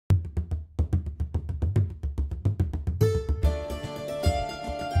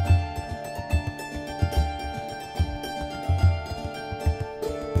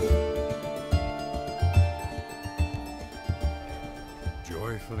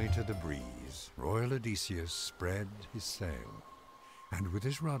galley to the breeze, royal Odysseus spread his sail, and with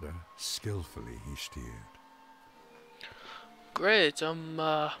his rudder skillfully he steered. Great,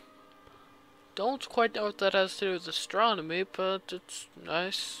 don't quite know what that has to do with astronomy, but it's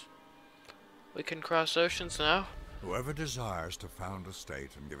nice. We can cross oceans now. Whoever desires to found a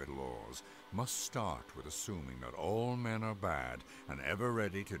state and give it laws must start with assuming that all men are bad and ever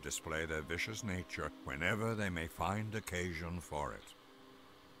ready to display their vicious nature whenever they may find occasion for it.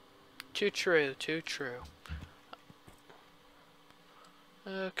 Too true, too true.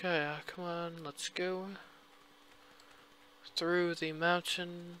 Okay, come on, let's go through the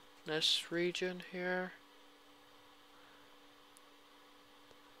mountainous region here.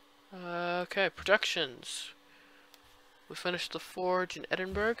 Okay, productions. We finished the forge in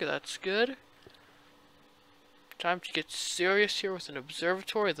Edinburgh, that's good. Time to get serious here with an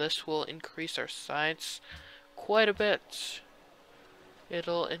observatory. This will increase our science quite a bit.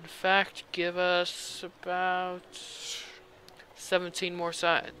 It'll in fact give us about 17 more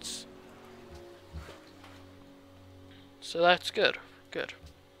science. So that's good, good.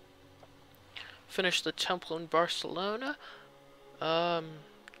 Finish the temple in Barcelona. A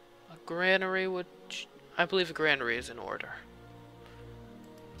granary would... I believe a granary is in order.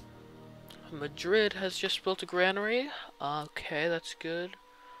 Madrid has just built a granary. Okay, that's good.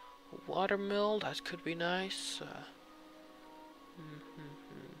 A water mill, that could be nice.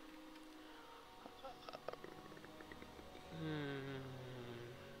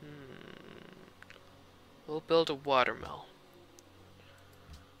 We'll build a water mill.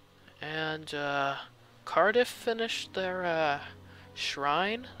 And Cardiff finished their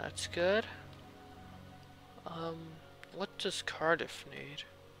shrine. That's good. What does Cardiff need?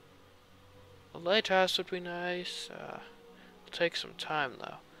 A lighthouse would be nice. It'll take some time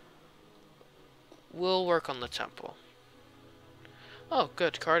though. We'll work on the temple. Oh,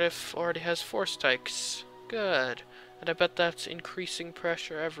 good. Cardiff already has force dikes. Good. And I bet that's increasing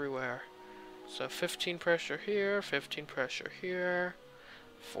pressure everywhere. So 15 pressure here, 15 pressure here,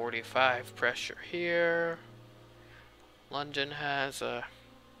 45 pressure here. London has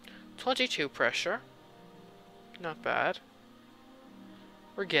 22 pressure. Not bad.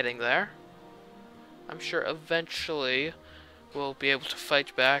 We're getting there. I'm sure eventually we'll be able to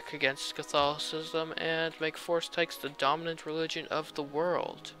fight back against Catholicism and make force dikes the dominant religion of the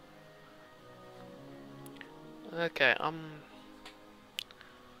world. Okay,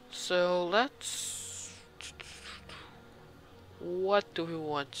 so let's... What do we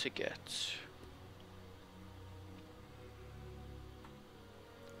want to get?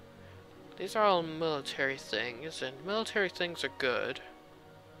 These are all military things, and military things are good.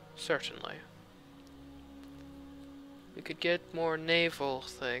 Certainly. We could get more naval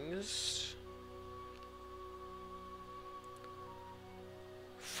things.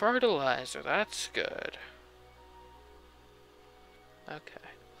 Fertilizer, that's good. Okay.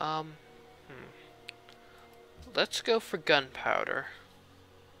 Let's go for gunpowder,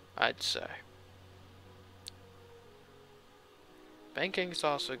 I'd say. Banking is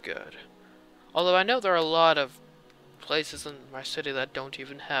also good. Although I know there are a lot of places in my city that don't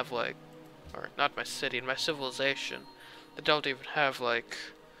even have, like, or not my city, in my civilization, that don't even have, like,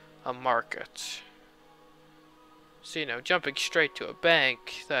 a market. So, you know, jumping straight to a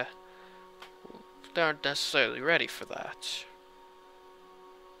bank, they aren't necessarily ready for that.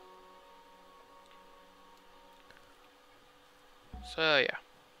 So, yeah.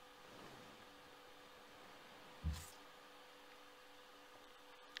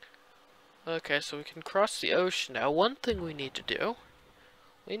 Okay, so we can cross the ocean now. One thing we need to do,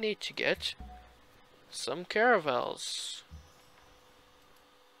 we need to get some caravels.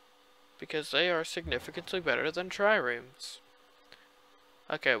 Because they are significantly better than triremes.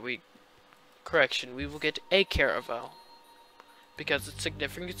 Okay, correction, we will get a caravel. Because it's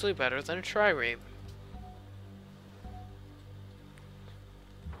significantly better than a trireme.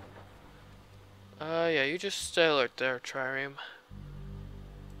 Yeah, you just stay alert there, trireme.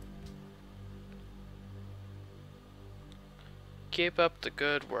 Keep up the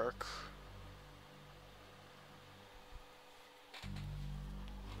good work.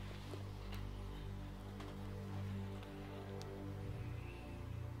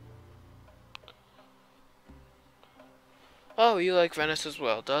 Oh, you like Venice as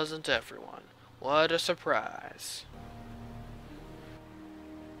well, doesn't everyone? What a surprise.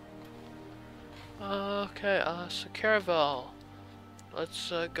 Okay, so caravel.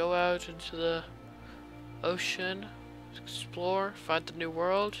 Let's go out into the ocean. Explore, find the new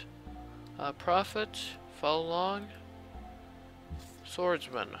world, prophet, follow along,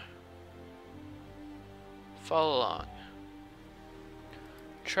 swordsman, follow along,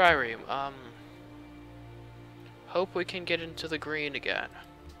 Trireme, hope we can get into the green again.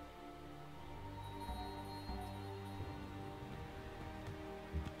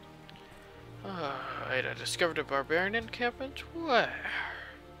 Alright, I discovered a barbarian encampment. Where?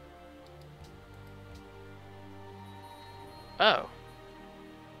 Oh.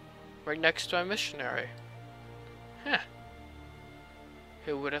 Right next to a missionary. Huh.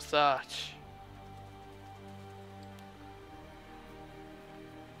 Who would have thought?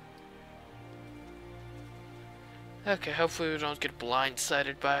 Okay, hopefully we don't get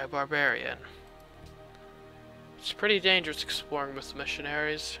blindsided by a barbarian. It's pretty dangerous exploring with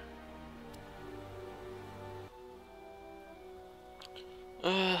missionaries.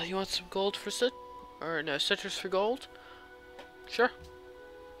 You want some gold for citrus for gold? Sure.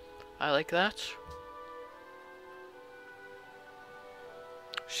 I like that.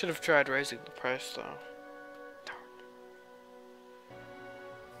 Should have tried raising the price though.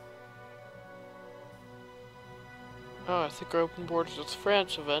 Oh, I think our open borders with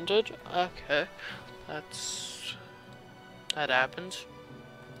France have ended. Okay. That happens.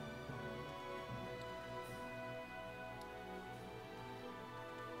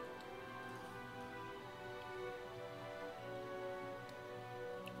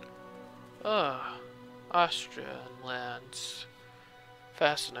 Ah, Austrian lands.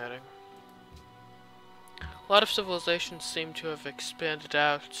 Fascinating. A lot of civilizations seem to have expanded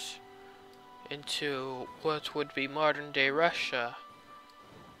out into what would be modern-day Russia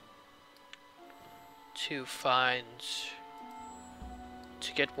to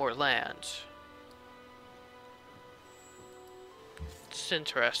get more land. It's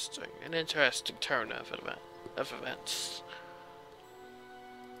interesting, an interesting turn of events.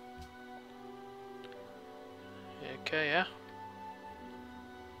 Okay, yeah.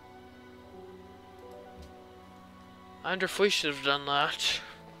 I wonder if we should have done that.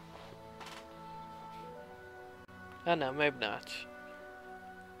 I know, maybe not.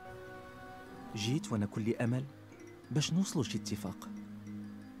 جيت وأنا كل أمل باش نوصلوا شي اتفاق.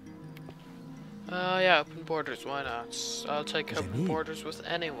 Yeah, open borders, why not? I'll take open جميل. borders with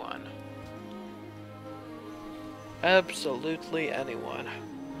anyone. Absolutely anyone.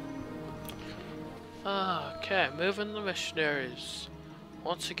 Okay, moving the missionaries.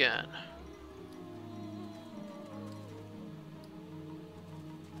 Once again.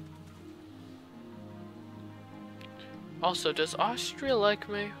 Also, does Austria like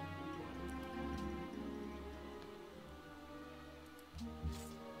me?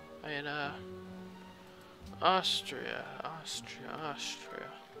 I mean, Austria.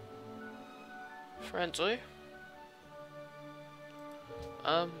 Friendly.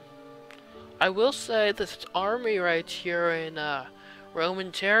 I will say this army right here in,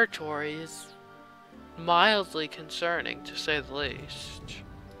 Roman territory is mildly concerning, to say the least.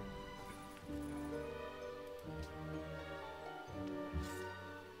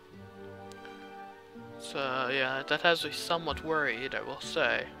 So, yeah, that has me somewhat worried, I will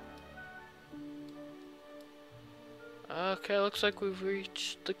say. Okay, looks like we've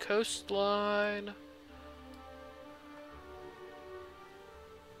reached the coastline.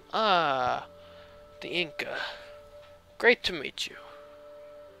 Ah, the Inca. Great to meet you.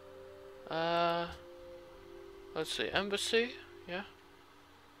 Let's see, embassy, yeah.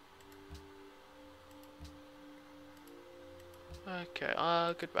 Okay,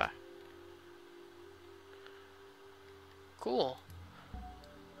 goodbye. Cool.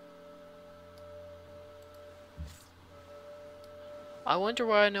 I wonder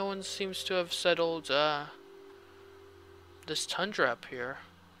why no one seems to have settled, this tundra up here.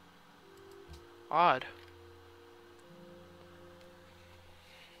 Odd.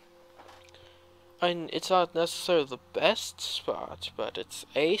 I mean, it's not necessarily the best spot, but it's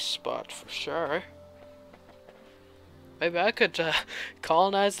a spot for sure. Maybe I could,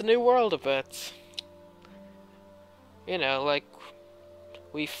 colonize the New World a bit. You know, like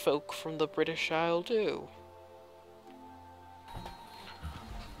we folk from the British Isle do.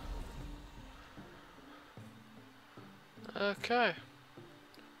 Okay.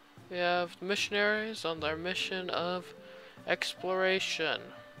 We have missionaries on their mission of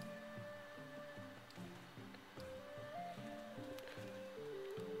exploration.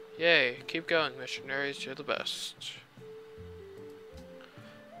 Yay, keep going, missionaries, you're the best.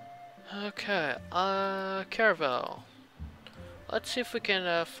 Okay, Caravel. Let's see if we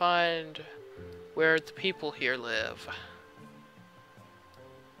can find where the people here live.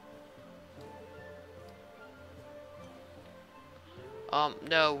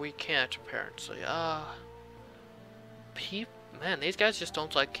 No, we can't apparently. Man, these guys just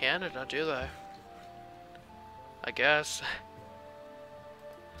don't like Canada, do they? I guess.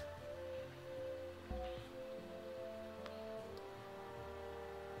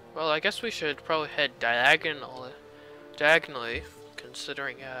 Well, I guess we should probably head diagonally,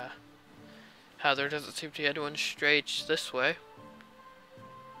 considering how there doesn't seem to be anyone straight this way.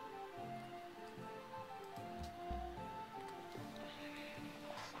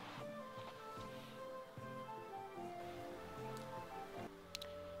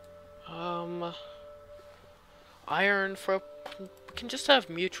 Iron for... We can just have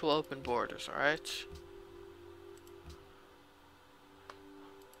mutual open borders, alright?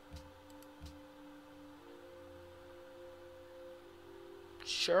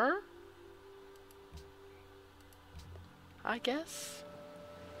 Sure? I guess?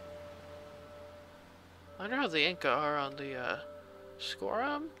 I wonder how the Inca are on the score.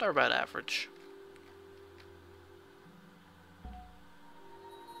 They're about average.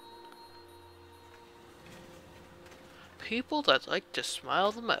 People that like to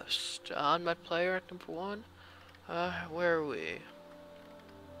smile the most. On my player at number 1. Where are we?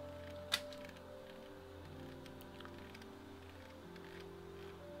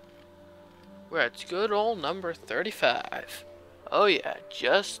 We're at good old number 35. Oh yeah,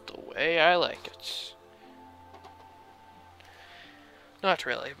 just the way I like it. Not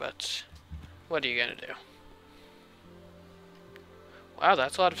really, but what are you gonna do? Wow,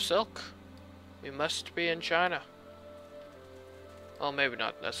 that's a lot of silk. We must be in China. Well, maybe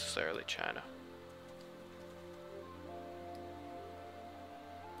not necessarily China.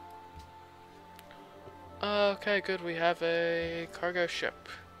 Okay, good. We have a cargo ship.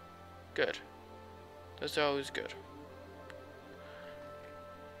 Good. That's always good.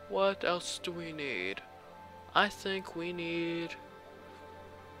 What else do we need? I think we need...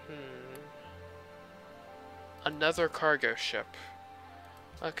 another cargo ship.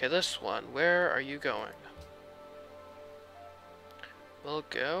 Okay, this one. Where are you going? We'll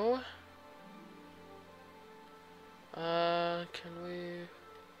go. Can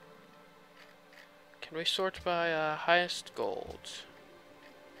we sort by highest gold?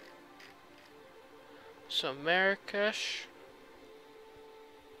 So Marrakesh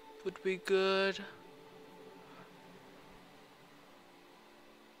would be good.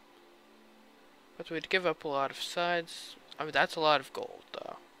 But we'd give up a lot of sides. I mean, that's a lot of gold,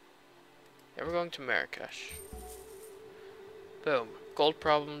 though. Yeah, we're going to Marrakesh. Boom. Gold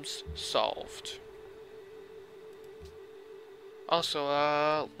problems solved.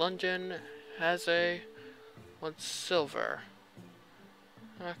 Also, London has wants silver.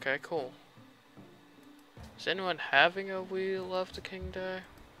 Okay, cool. Is anyone having a Wheel of the King Day?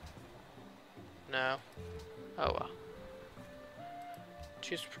 No. Oh well.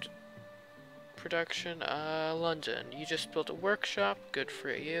 Choose production. London. You just built a workshop. Good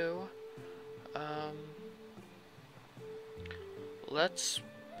for you. Let's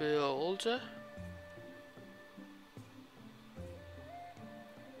build...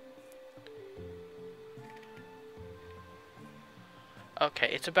 Okay,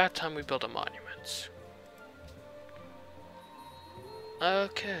 it's about time we build a monument.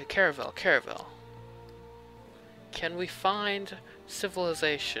 Okay, Caravel. Can we find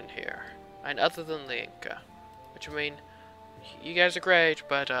civilization here? And other than the Inca. Which, I mean, you guys are great,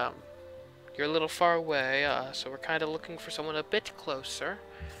 but, you're a little far away, so we're kind of looking for someone a bit closer.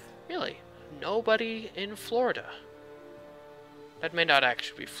 Really, nobody in Florida. That may not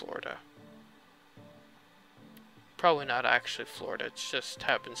actually be Florida. Probably not actually Florida, it just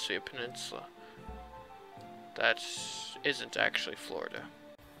happens to be a peninsula. That isn't actually Florida.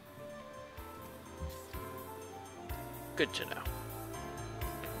 Good to know.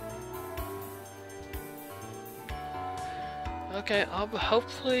 Okay,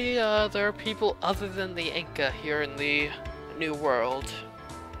 hopefully there are people other than the Inca here in the New World.